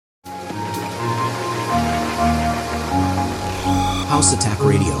House Attack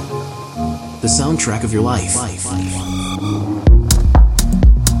Radio, the soundtrack of your life.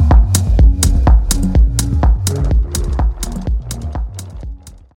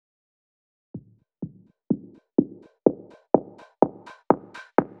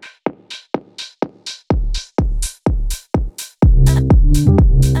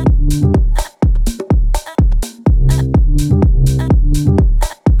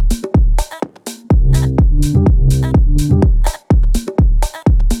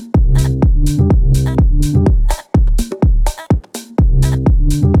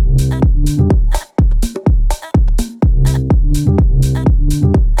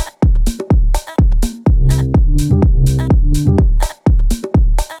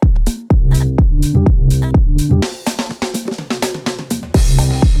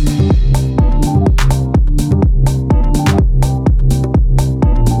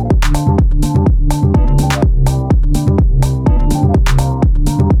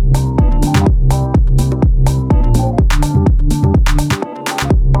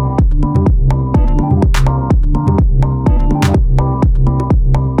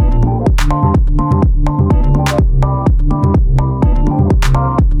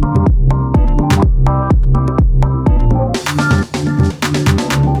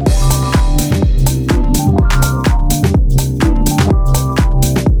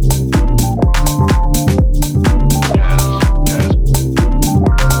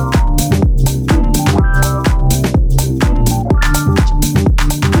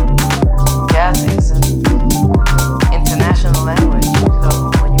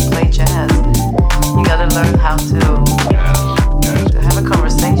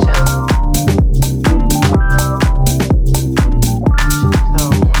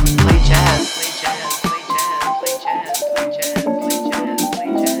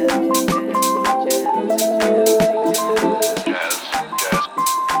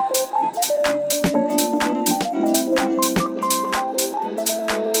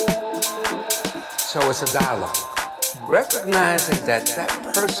 It's a dialogue. Recognizing that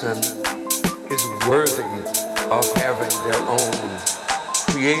person is worthy of having their own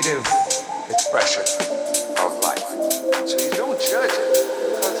creative expression of life. So you don't judge it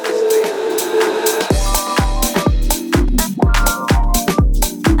because it's there.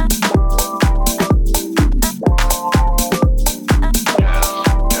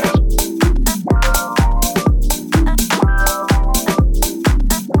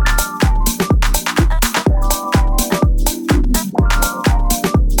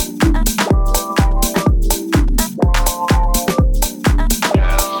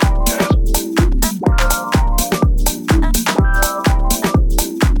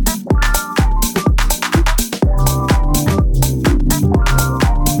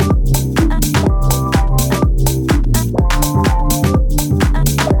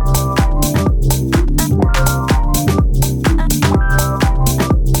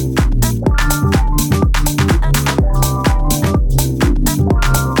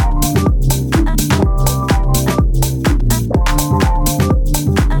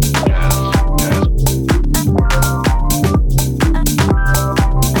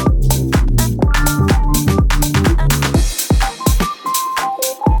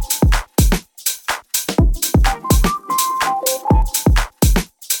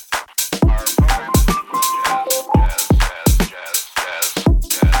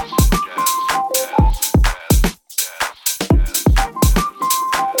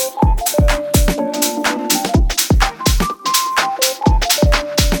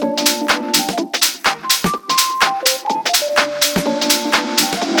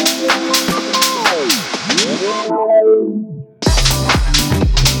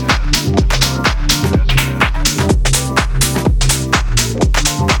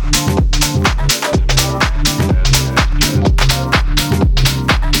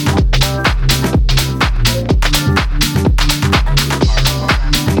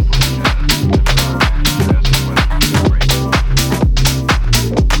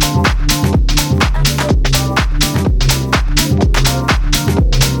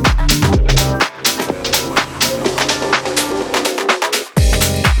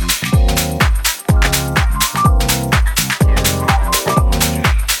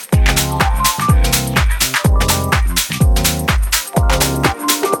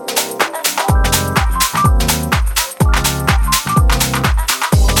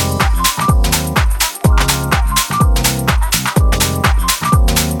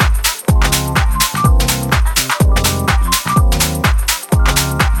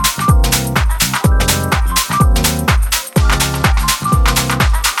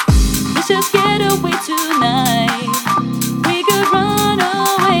 Just get away tonight. We could run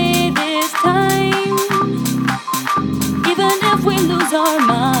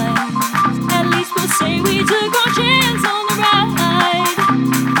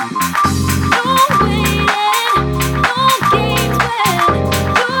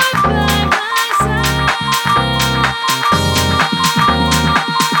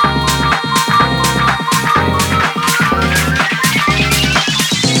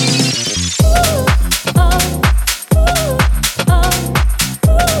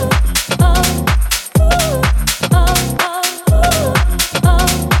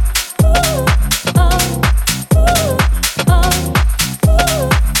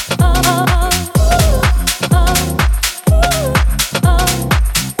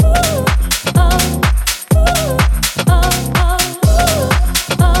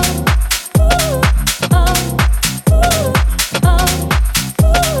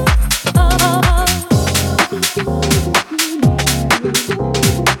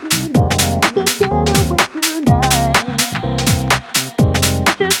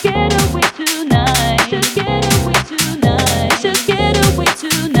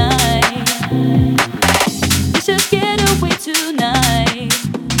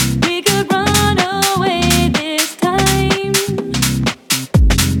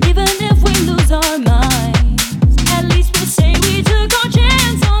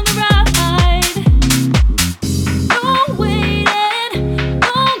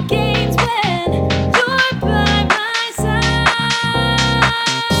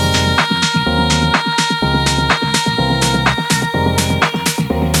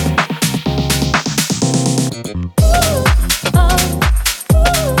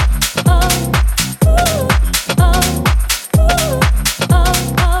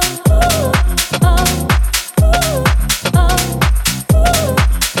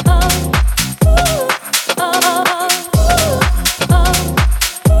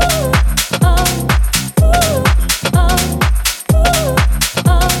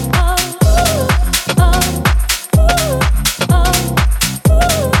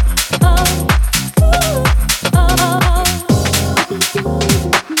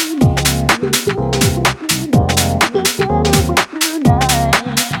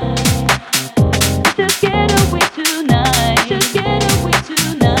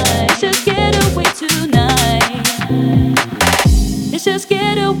just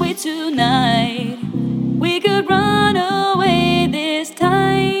get away tonight. We could run away this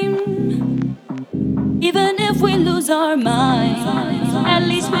time. Even if we lose our minds, at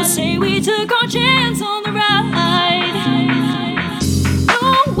least we'll say we took our chance on the ride.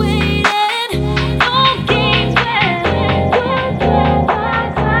 No waiting, no games when you're there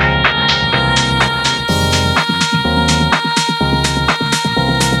by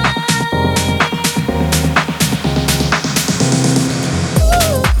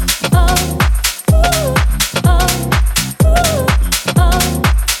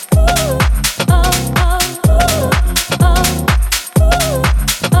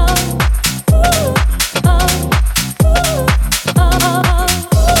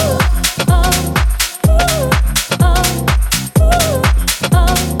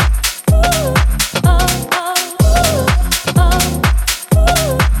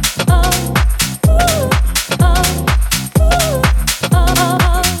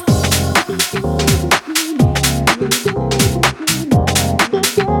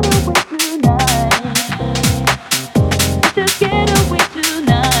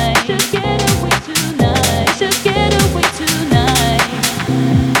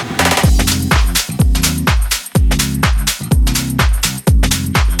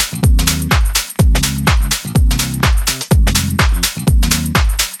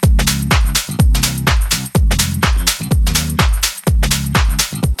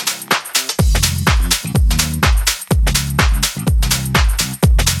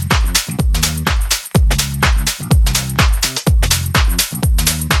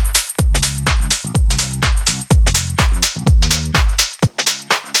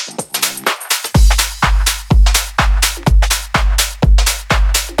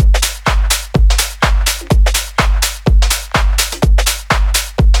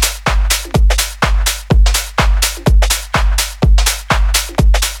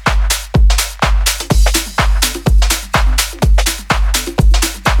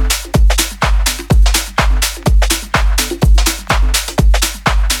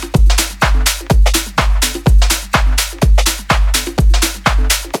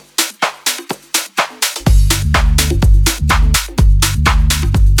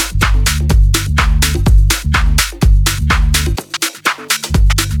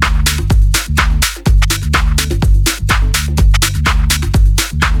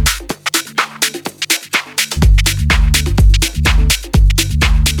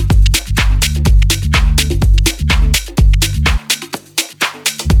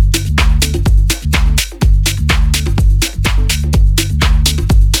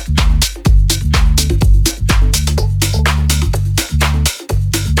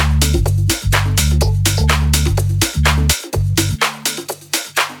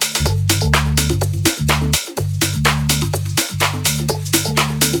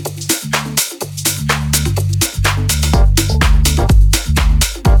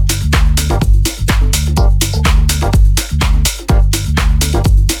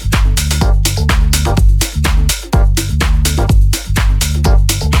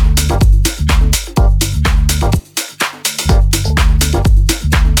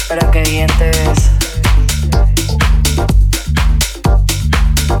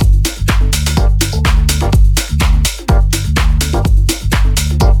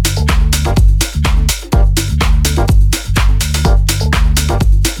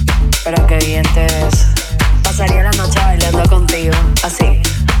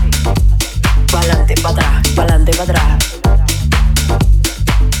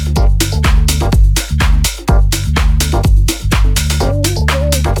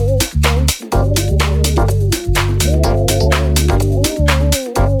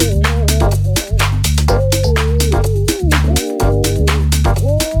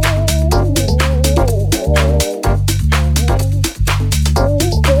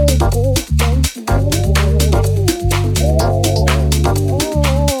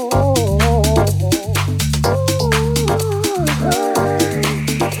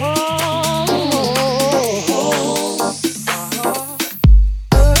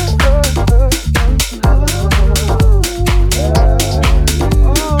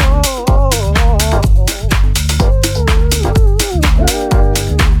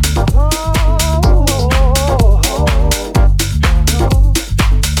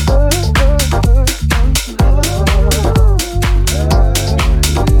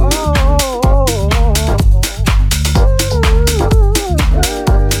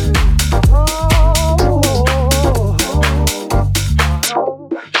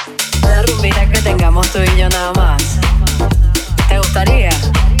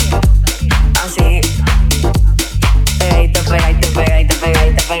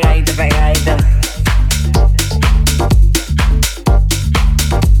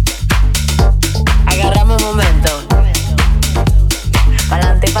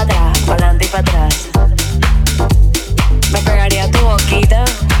para atrás. Me pegaría tu boquita,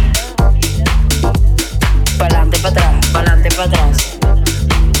 pa'lante y para atrás, pa'lante y para atrás.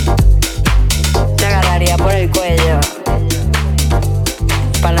 Te agarraría por el cuello,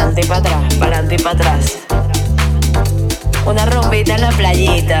 pa'lante y para atrás, pa'lante y para atrás. Una rumbita en la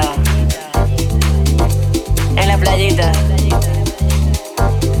playita, en la playita.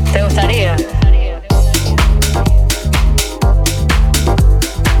 ¿Te gustaría?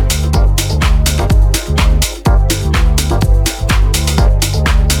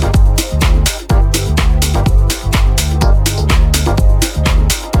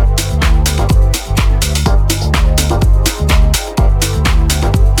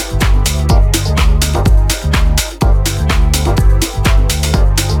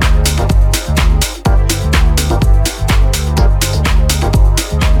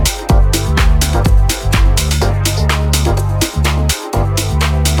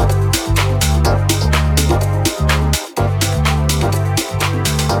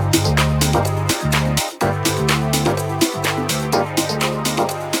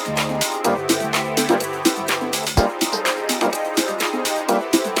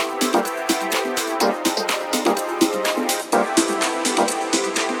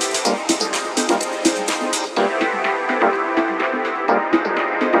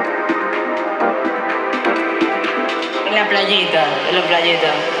 En la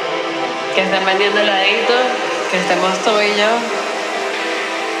playita. Que estén vendiendo heladitos, que estemos tú y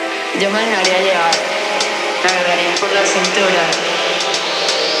yo me dejaría llevar. Me agarraría por la cintura.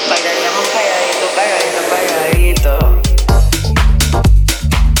 Bailaríamos pegadito, pegadito, pegadito.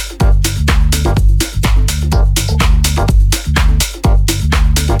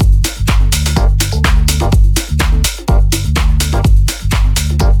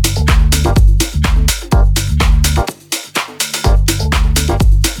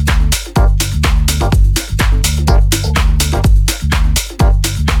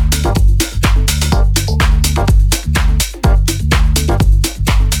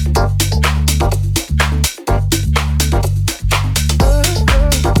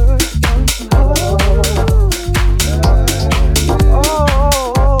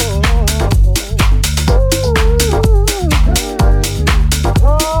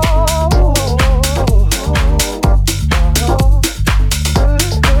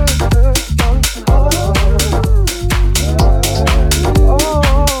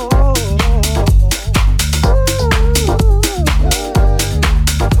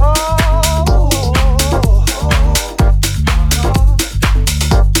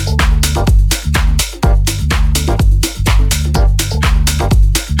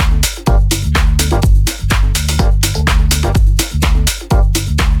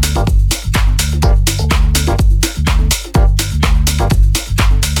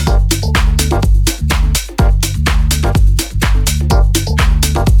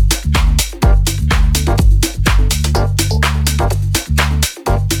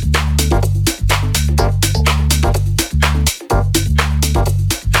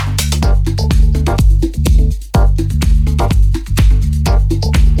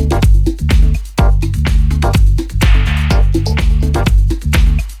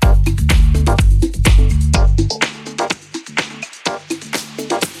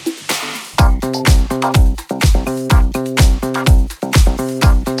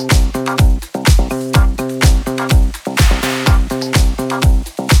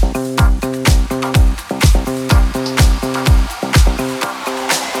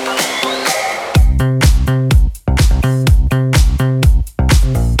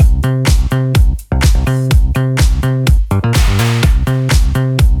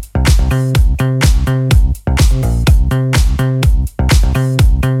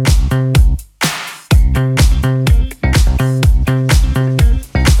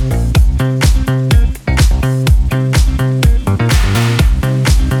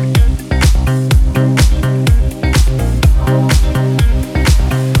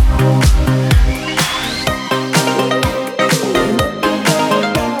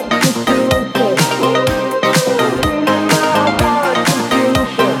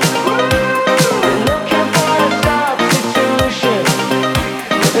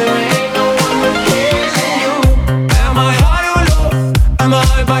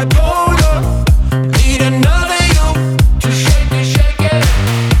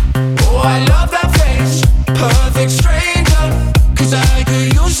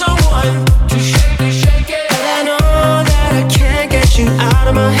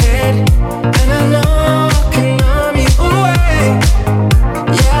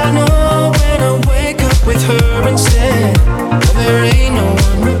 with her instead. There ain't no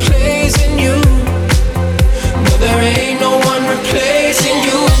one replacing you.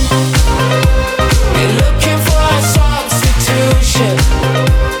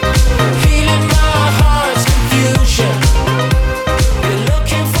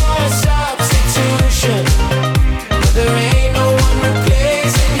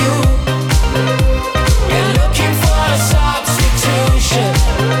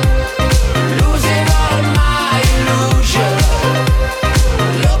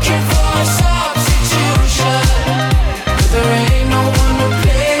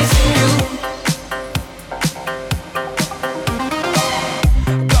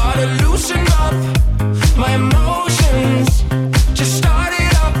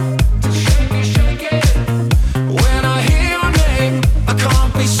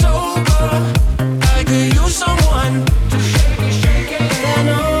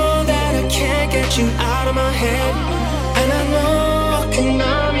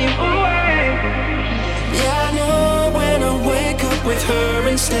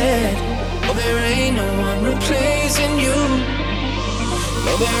 instead. Oh, there ain't no one replacing you.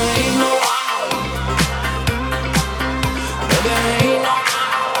 No, there ain't no one. No, there ain't no one.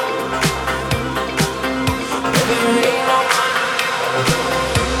 No, there ain't no one.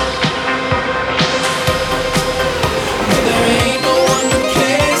 No, there ain't no one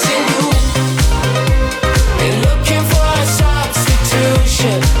replacing you. They're looking for a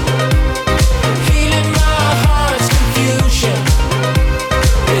substitution. Healing my heart's confusion.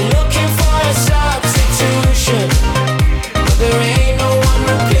 They're looking for a substitution. But there ain't no one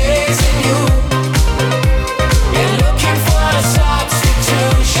replacing you. They're looking for a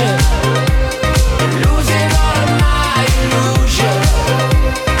substitution. Losing all of my illusion.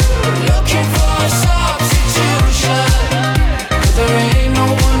 Looking for a substitution. But there ain't no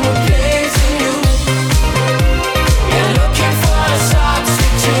one replacing you. They're looking for a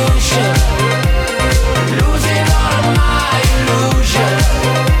substitution. Losing all of my illusion.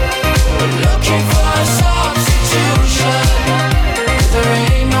 Looking for a substitution. There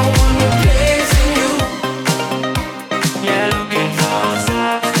ain't no one replacing you. Yeah, looking for a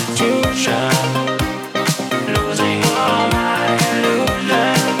substitution. Losing all my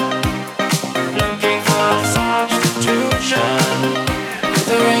illusion. Looking for a substitution.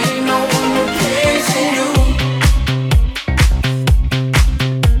 There ain't no one replacing you.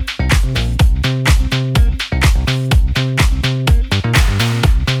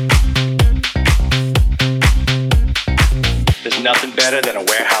 There's nothing better than a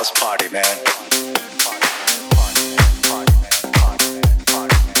warehouse party, man.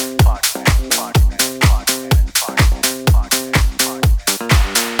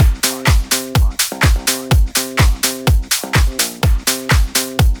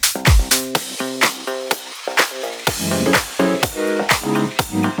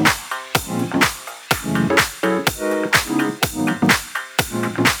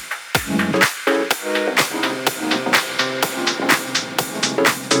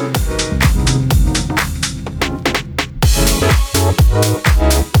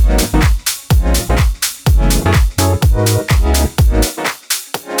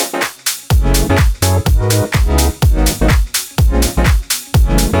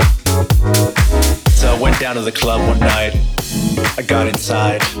 Down to the club one night. I got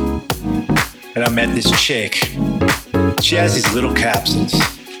inside and I met this chick. She has these little capsules.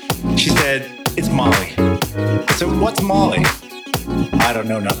 She said, "It's Molly." I said, "What's Molly?" I don't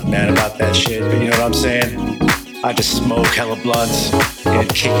know nothing, man, about that shit, but you know what I'm saying? I just smoke hella blunts and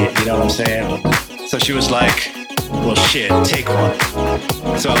kick it, you know what I'm saying? So she was like, "Well, shit, take one."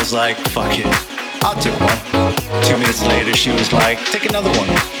 So I was like, "Fuck it, I'll take one." 2 minutes later, she was like, "Take another one."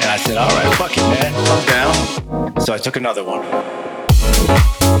 And I said, "All right, fuck it, man, I'm down." So I took another one.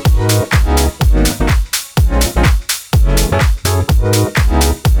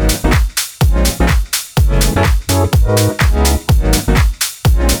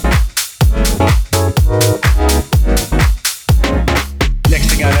 Next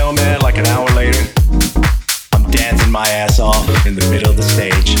thing I know, man, like an hour later, I'm dancing my ass off in the middle of the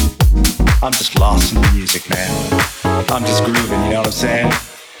stage. I'm just lost in the music, man. I'm just grooving, you know what I'm saying?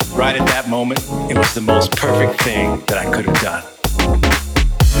 Right at that moment, it was the most perfect thing that I could have done.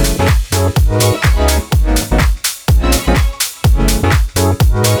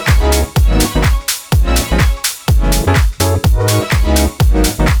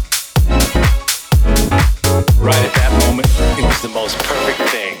 Right at that moment, it was the most perfect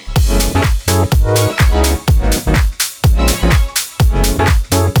thing.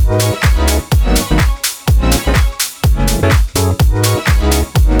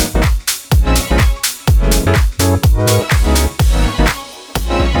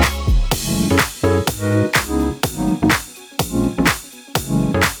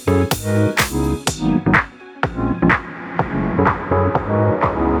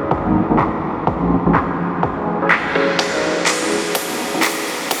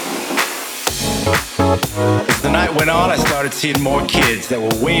 As the night went on, I started seeing more kids that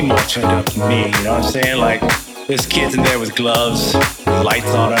were way more turned up than me, you know what I'm saying? Like, there's kids in there with gloves, with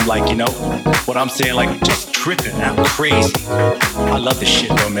lights on them, like, you know, what I'm saying, like, just tripping out crazy. I love this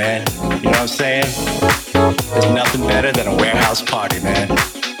shit though, man, you know what I'm saying? There's nothing better than a warehouse party, man.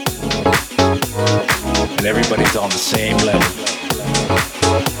 And everybody's on the same level.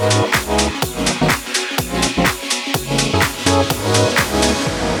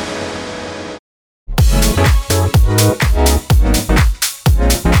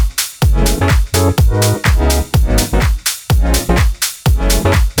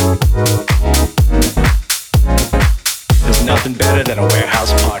 Nothing better than a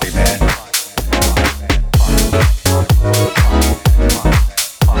warehouse party, man.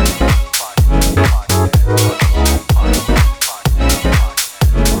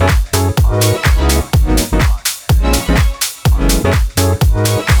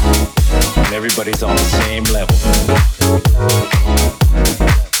 everybody's on the same level.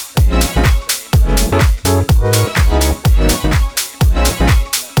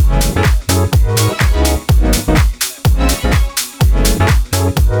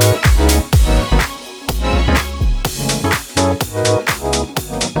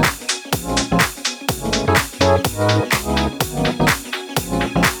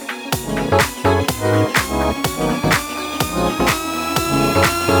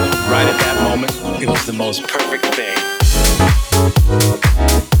 Right at that moment, it was the most perfect thing.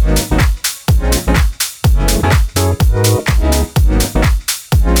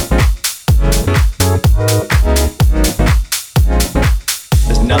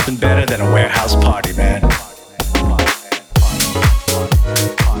 There's nothing better than a warehouse party, man.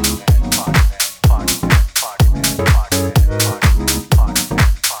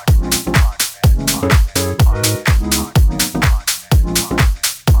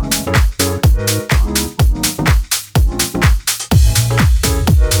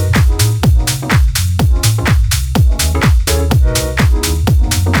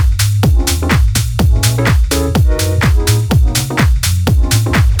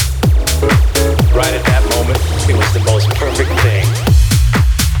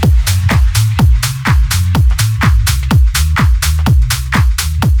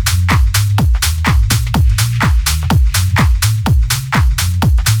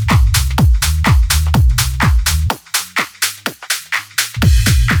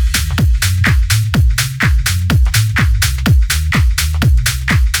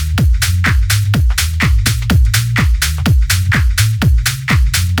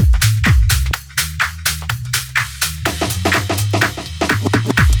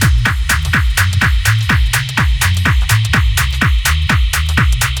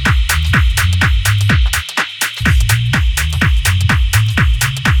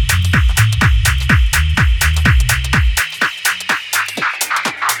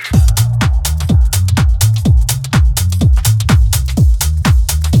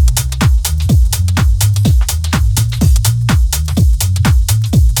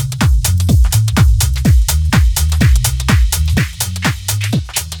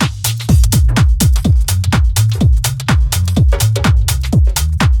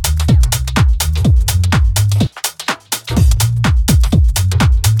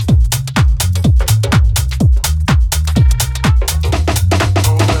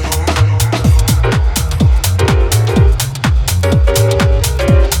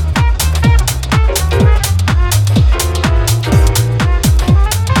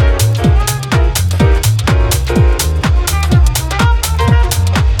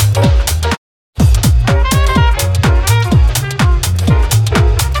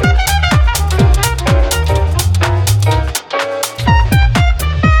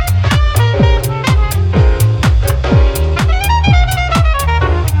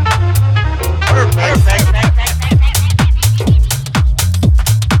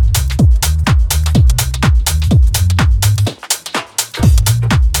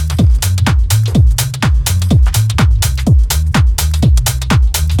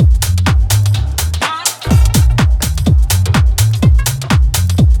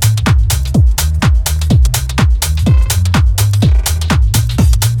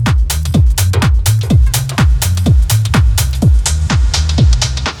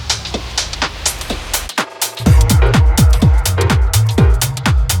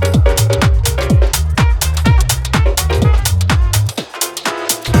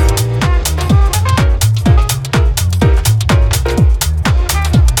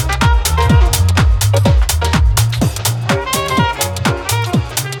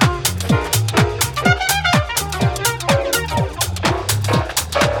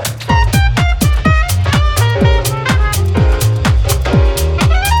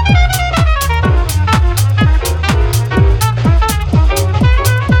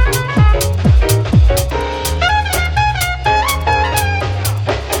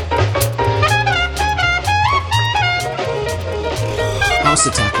 House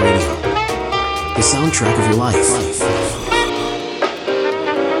Attack Radio, the soundtrack of your life.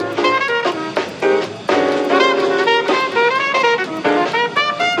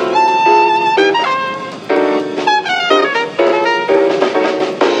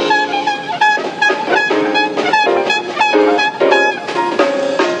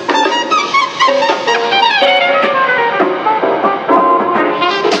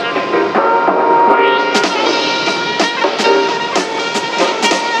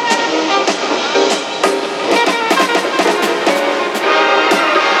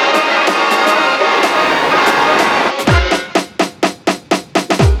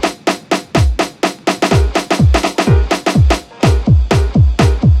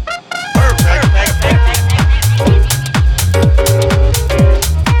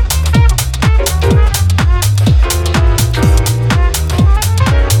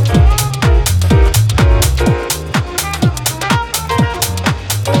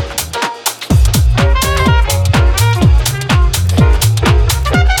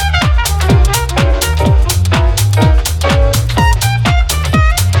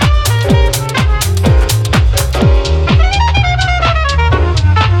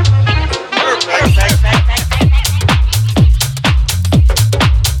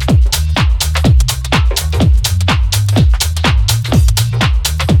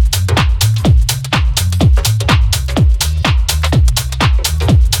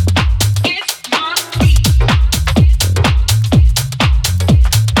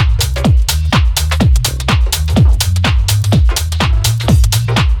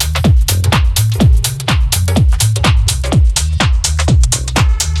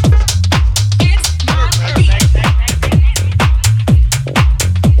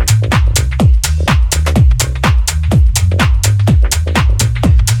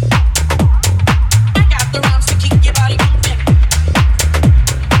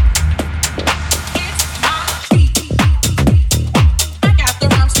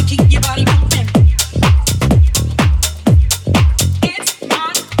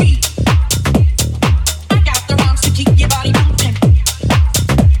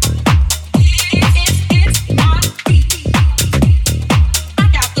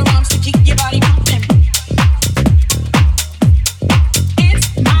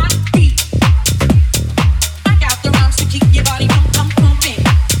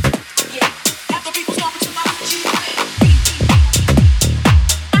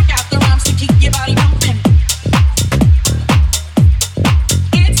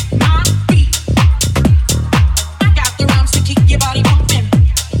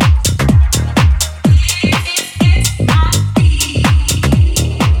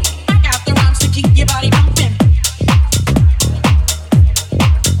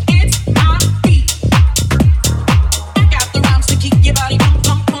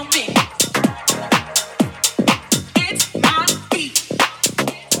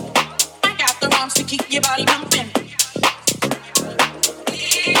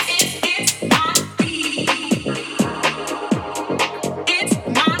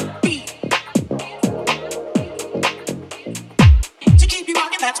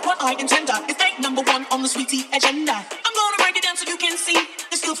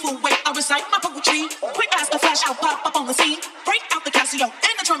 skillful way I recite my poetry. Quick as the flash, I'll pop up on the scene. Break out the Casio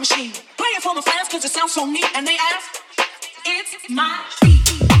and the drum machine. Play it for my friends cause it sounds so neat. And they ask, it's my beat.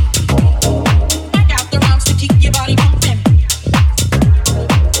 I got the rhymes to keep your body pumping.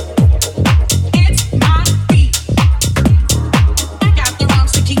 It's my beat. I got the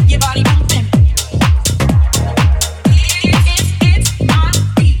rhymes to keep your body pumping. It's my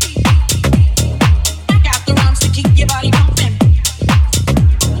beat. I got the rhymes to keep your body pumping.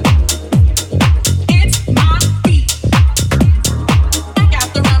 It's my beat. I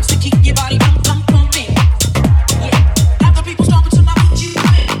got the rhymes to keep your body pumping. Yeah, have the people stomping to my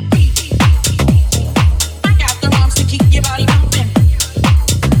beat. I got the rhymes to keep your body pumping.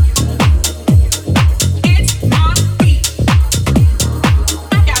 It's my beat.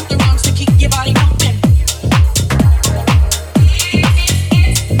 I got the rhymes to keep your body pumping.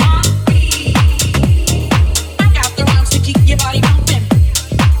 It's my beat. I got the rhymes to keep your body pumping.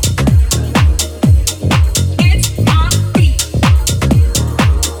 It's my beat.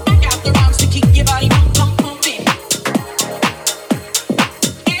 I got the rhymes to keep your body pumping.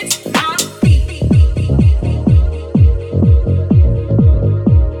 It's my beat.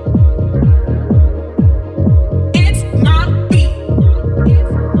 It's my beat.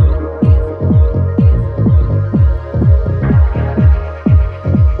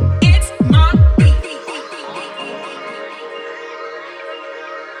 It's my beat.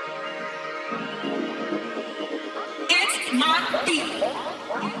 It's my beat.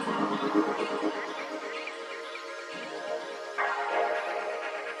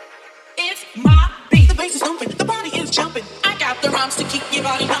 It's my beat. The bass is thumping, the body is jumping. I got the rhymes to keep your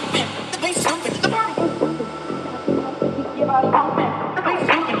body pumping. The bass is thumping, the body is jumping. Keep your body pumping. The bass is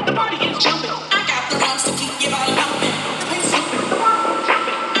thumping, the body is jumping. I got the rhymes to keep your body pumping. The bass is thumping, the body is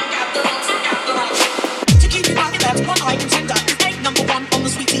jumping. I got the rhymes, I got the rhymes. To keep your body, that's one I contender. Egg number one on the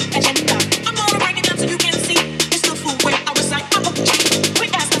sweet tea agenda. I'm gonna break it down so you can see. It's the full way I recite my poetry.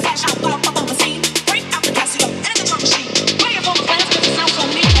 Quick as the flash, I'll pop up on the scene. Break out the Casio and the drum machine. Play it for my friends 'cause it sounds so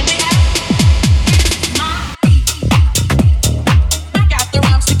neat. And they ask, it's my beat. I got the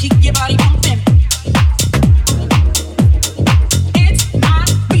rhymes to keep your body pumping.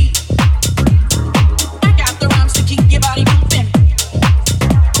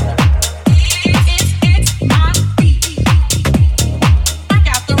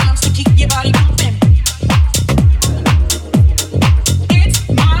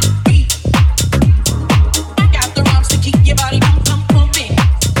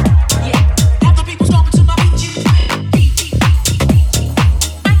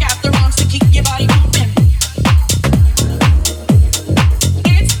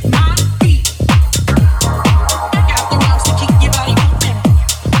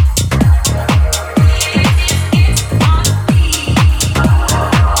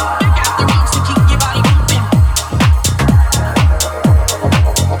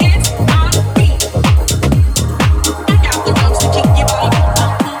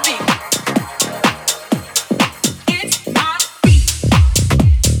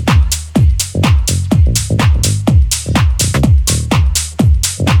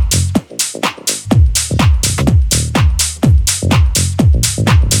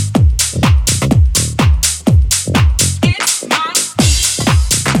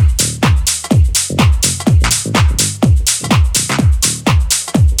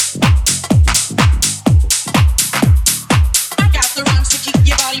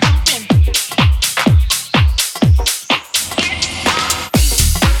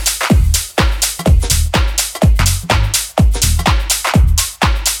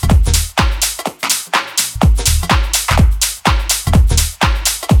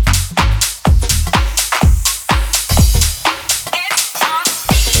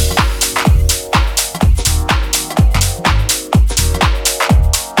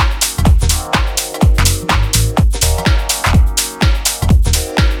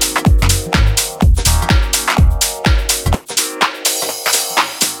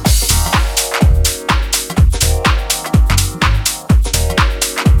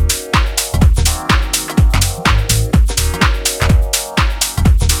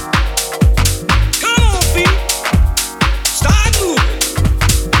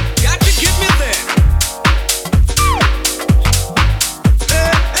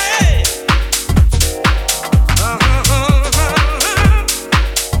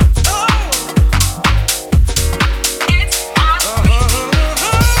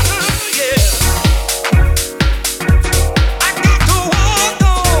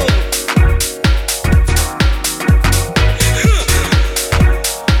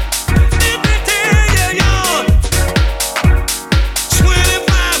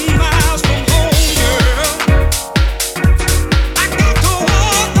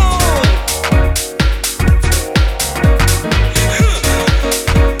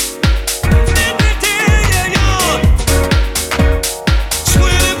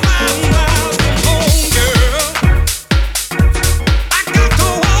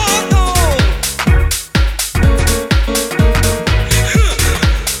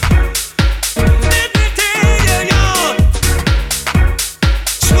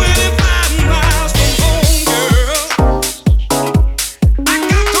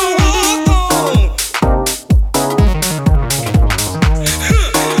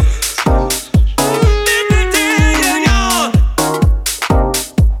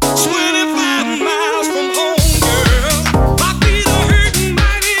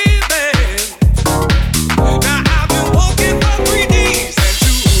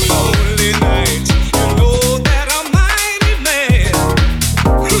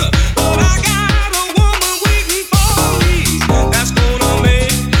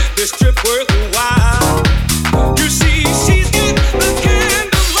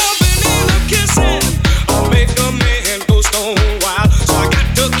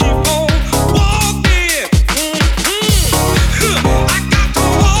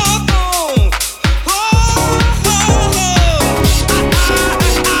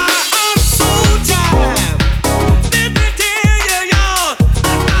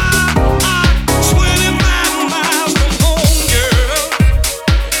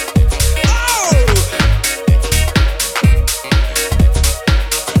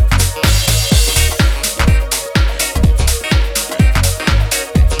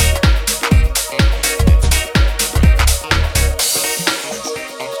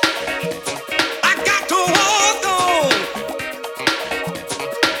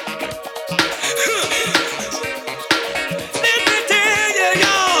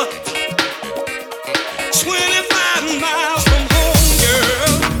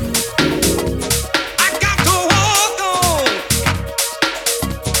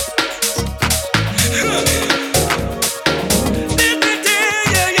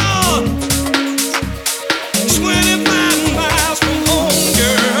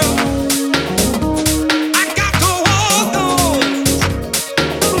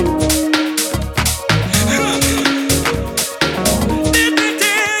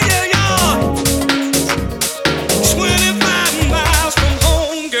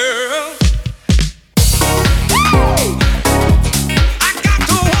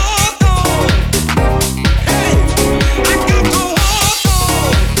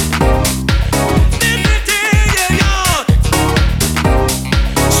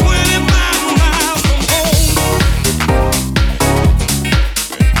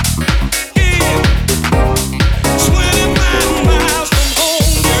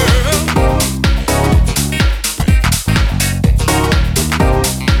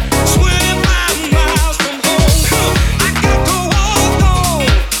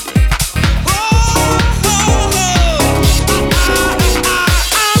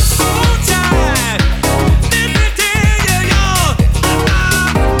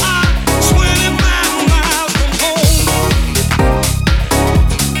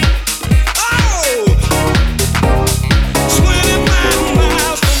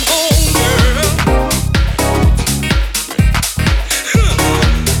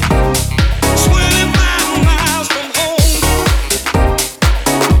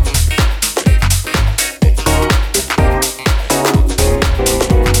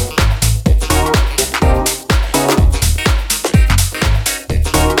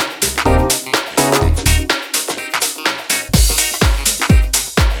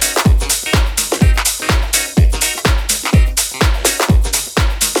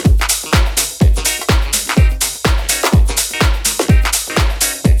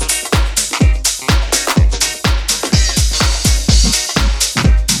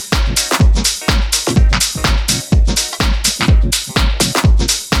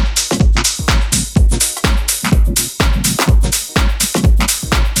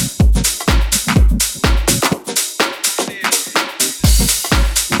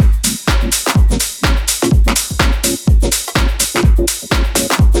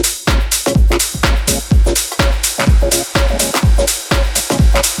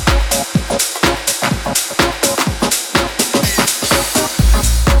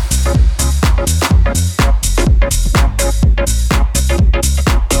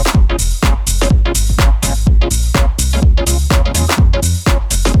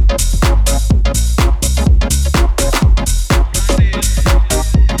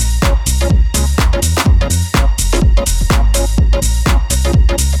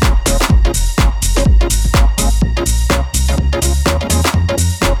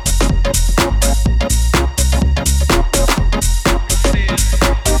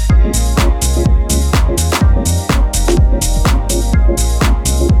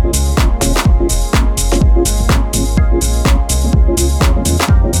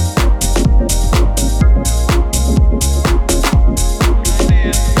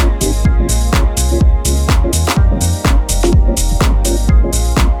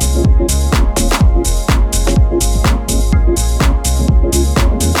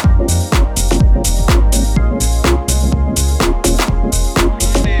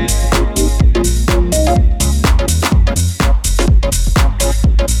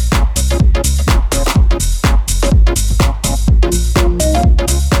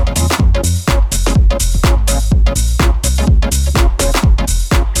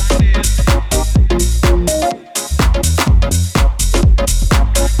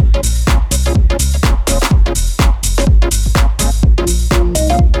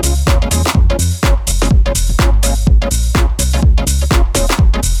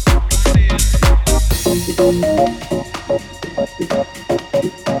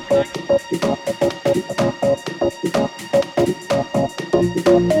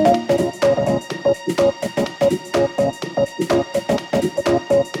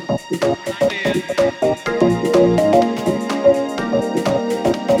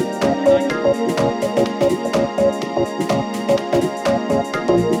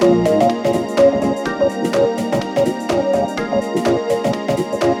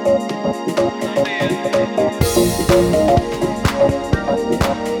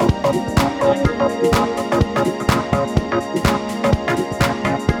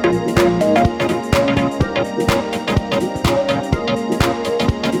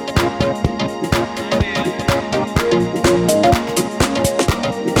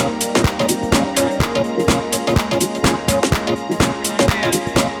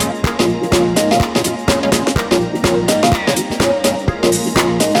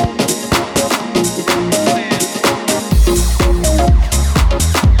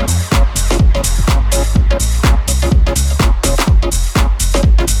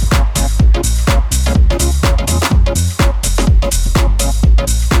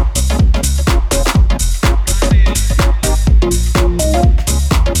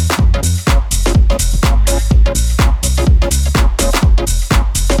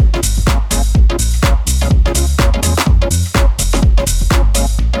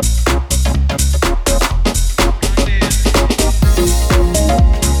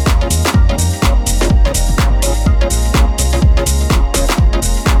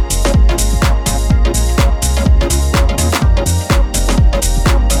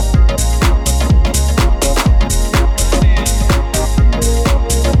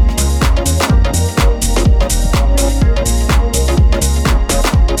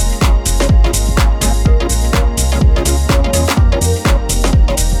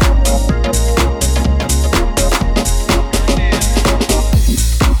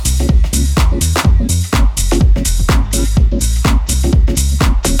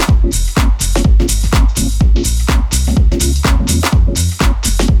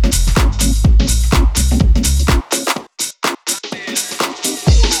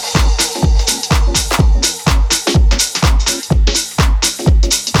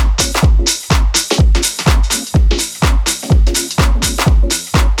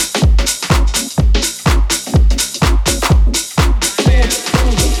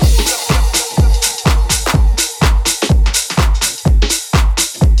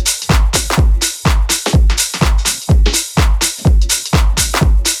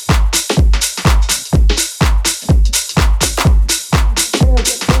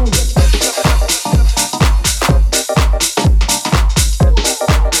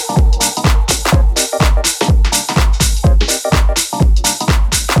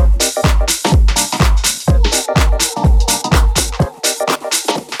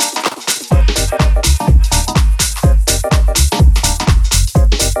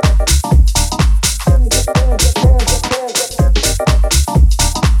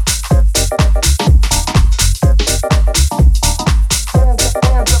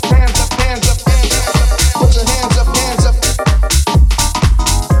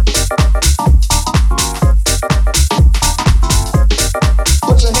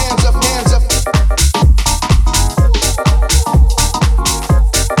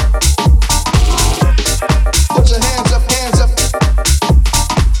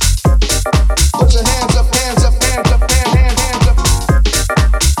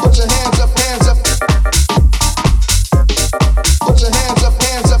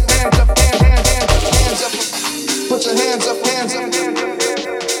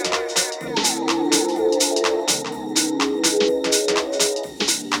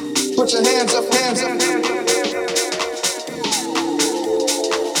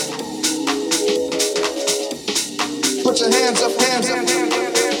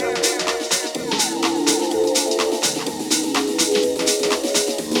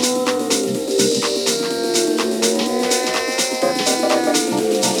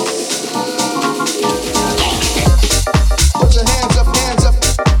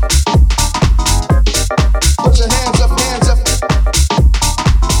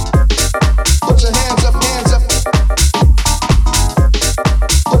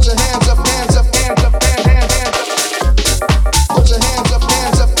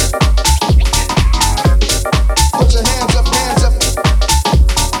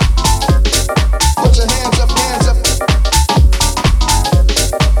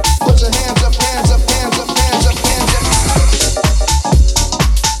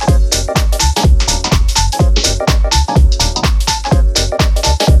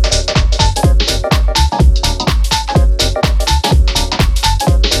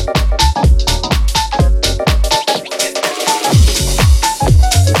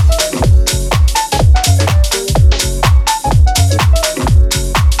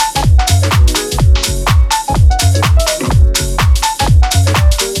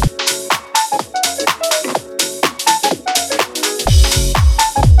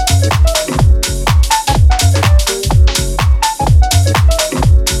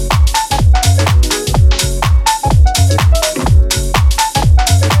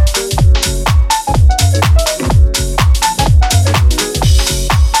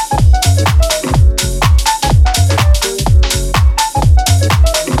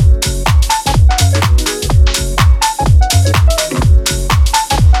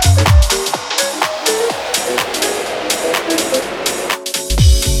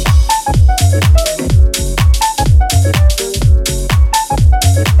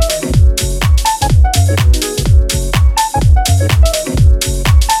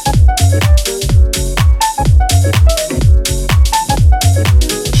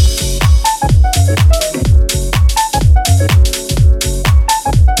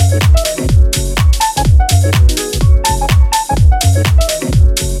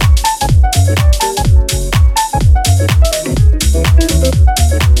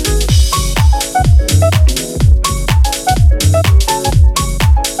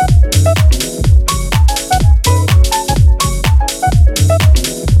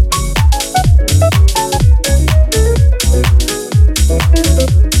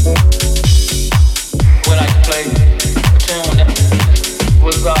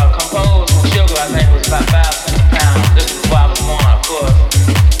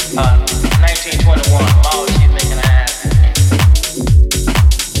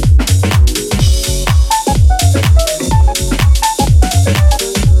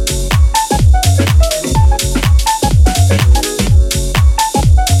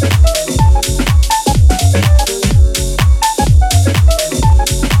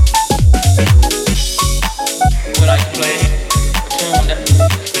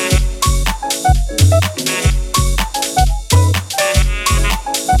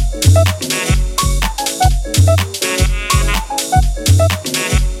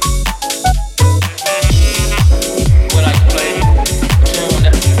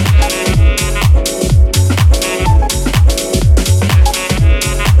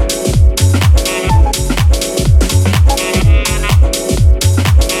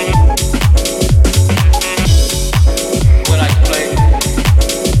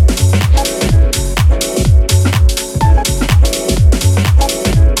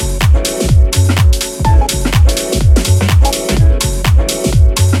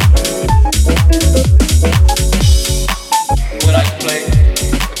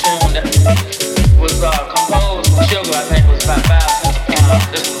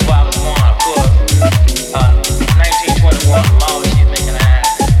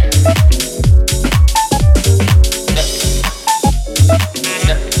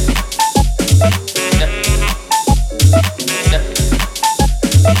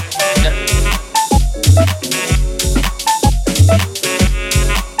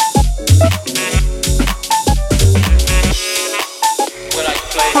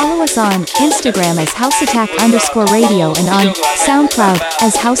 on Instagram as houseattack_radio and on SoundCloud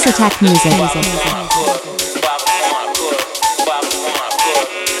as House Attack Music.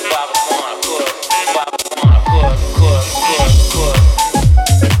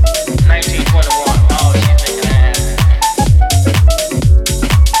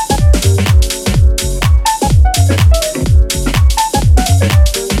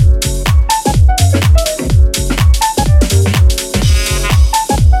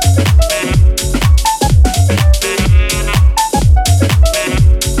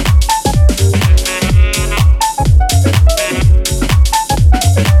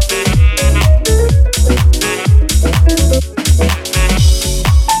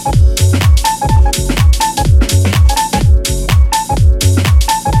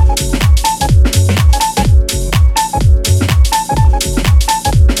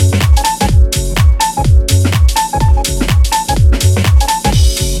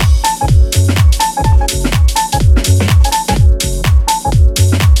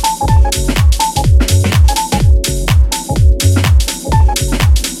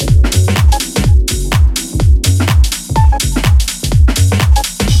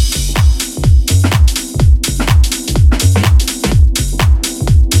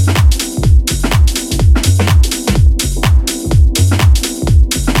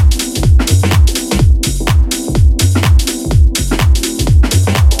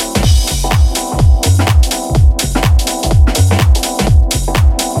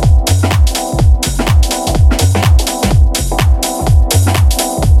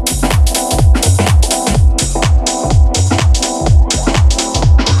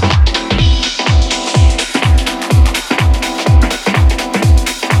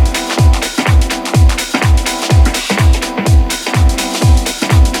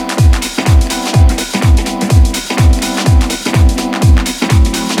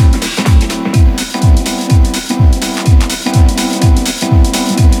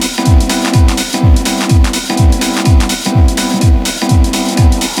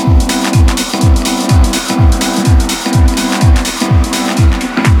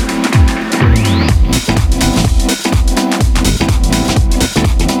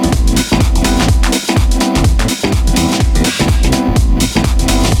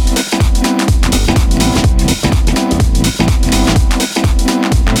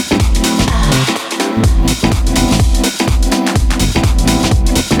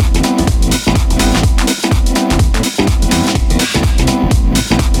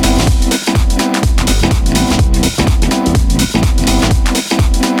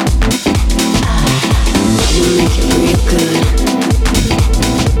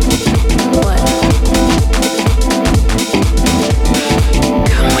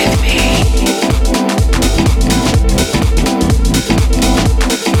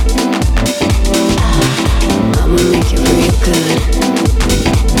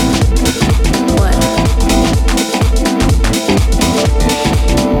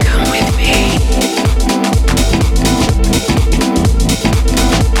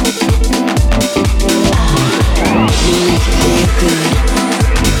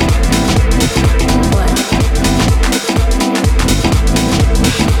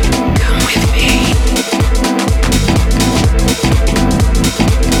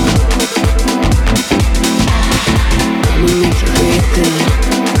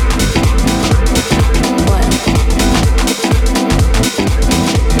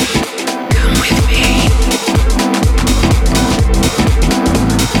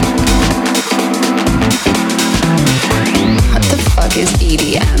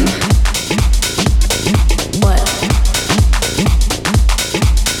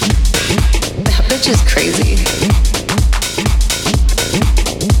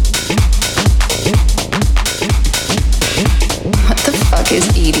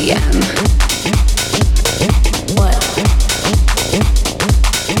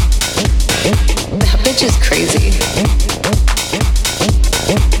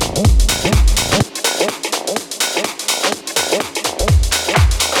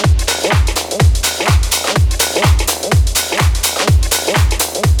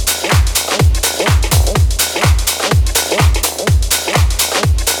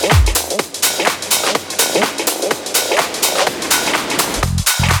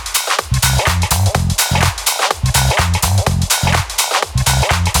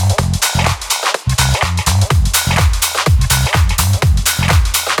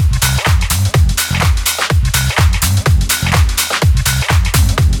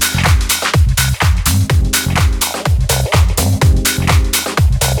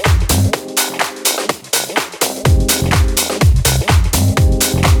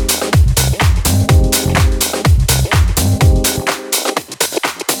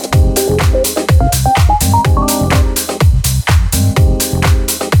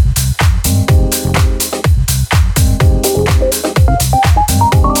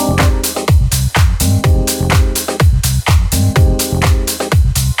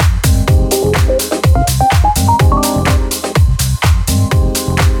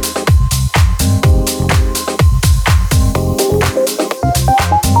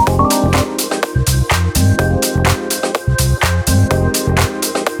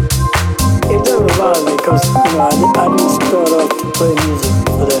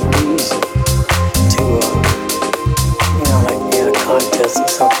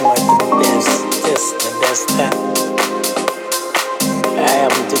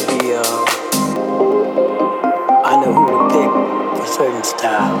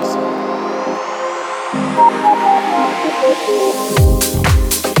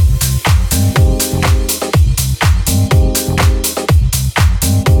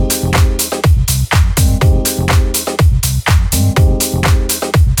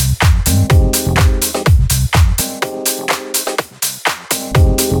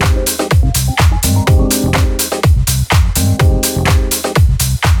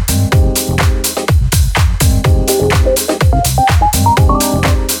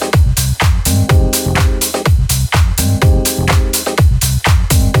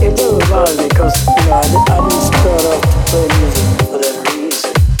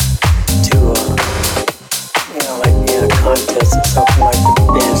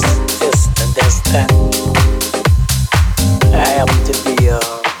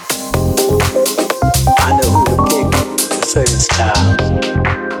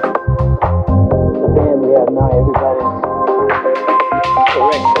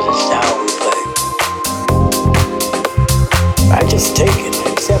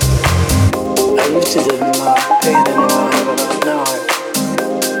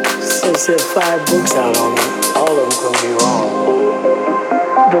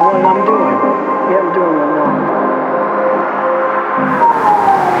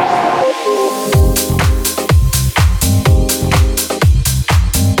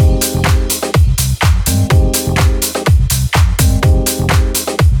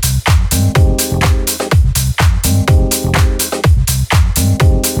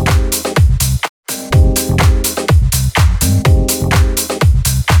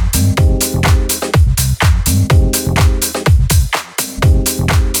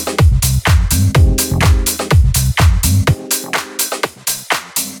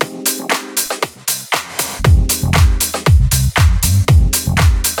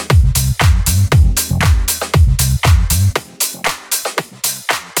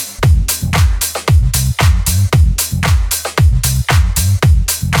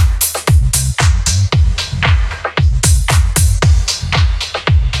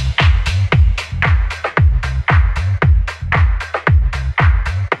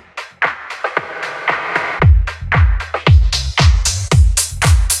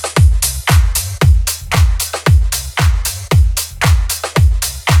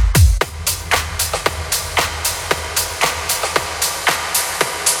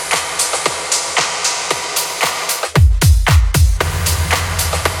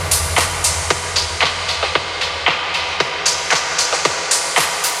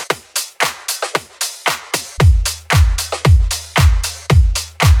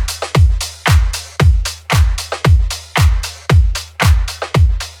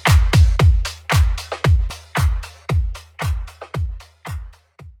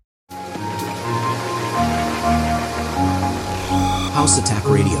 House Attack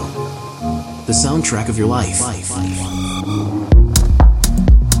Radio, the soundtrack of your life.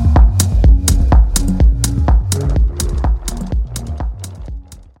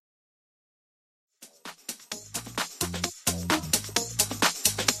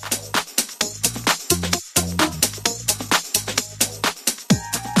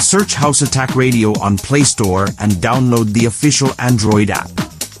 Search House Attack Radio on Play Store and download the official Android app.